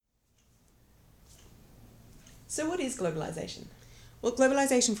So what is globalization? Well,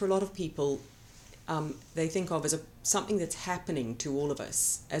 globalization for a lot of people, they think of as something that's happening to all of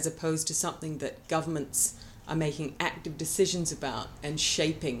us, as opposed to something that governments are making active decisions about and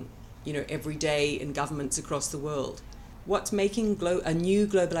shaping, every day in governments across the world. What's making a new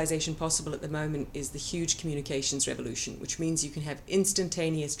globalization possible at the moment is the huge communications revolution, which means you can have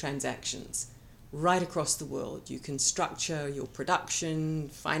instantaneous transactions right across the world. You can structure your production,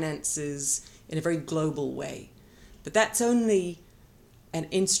 finances in a very global way. But that's only an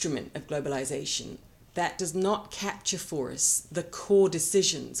instrument of globalization. That does not capture for us the core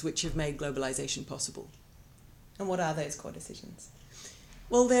decisions which have made globalization possible. And what are those core decisions?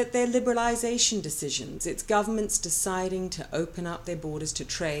 Well, they're liberalisation decisions. It's governments deciding to open up their borders to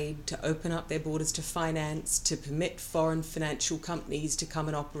trade, to open up their borders to finance, to permit foreign financial companies to come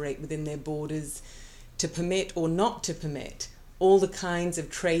and operate within their borders, to permit or not to permit all the kinds of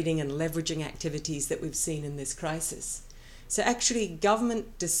trading and leveraging activities that we've seen in this crisis. So actually,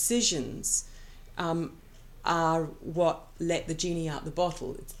 government decisions are what let the genie out the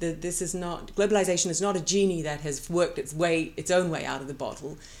bottle. Globalization is not a genie that has worked its own way out of the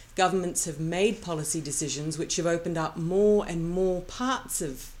bottle. Governments have made policy decisions which have opened up more and more parts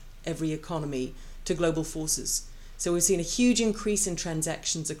of every economy to global forces. So we've seen a huge increase in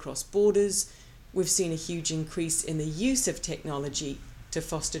transactions across borders. We've seen a huge increase in the use of technology to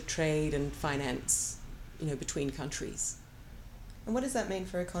foster trade and finance, between countries. And what does that mean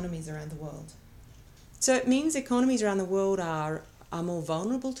for economies around the world? So it means economies around the world are more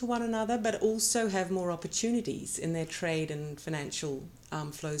vulnerable to one another, but also have more opportunities in their trade and financial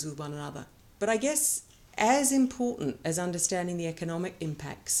flows with one another. But I guess as important as understanding the economic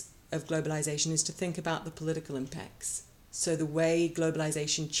impacts of globalization is to think about the political impacts. So the way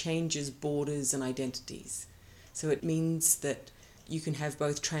globalization changes borders and identities. So it means that you can have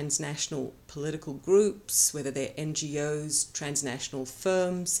both transnational political groups, whether they're NGOs, transnational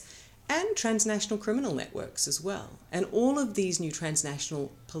firms, and transnational criminal networks as well. And all of these new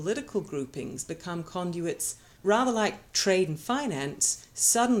transnational political groupings become conduits, rather like trade and finance.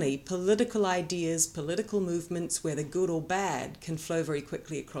 Suddenly, political ideas, political movements, whether good or bad, can flow very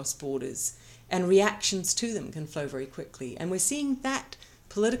quickly across borders, and reactions to them can flow very quickly. And we're seeing that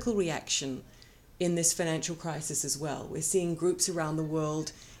political reaction in this financial crisis as well. We're seeing groups around the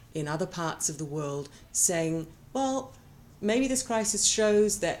world, in other parts of the world, saying, well, maybe this crisis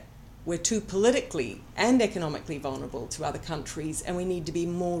shows that we're too politically and economically vulnerable to other countries, and we need to be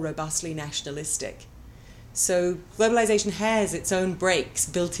more robustly nationalistic. So globalization has its own brakes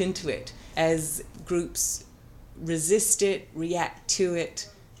built into it as groups resist it, react to it,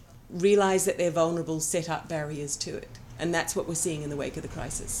 realize that they're vulnerable, set up barriers to it. And that's what we're seeing in the wake of the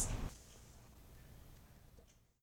crisis.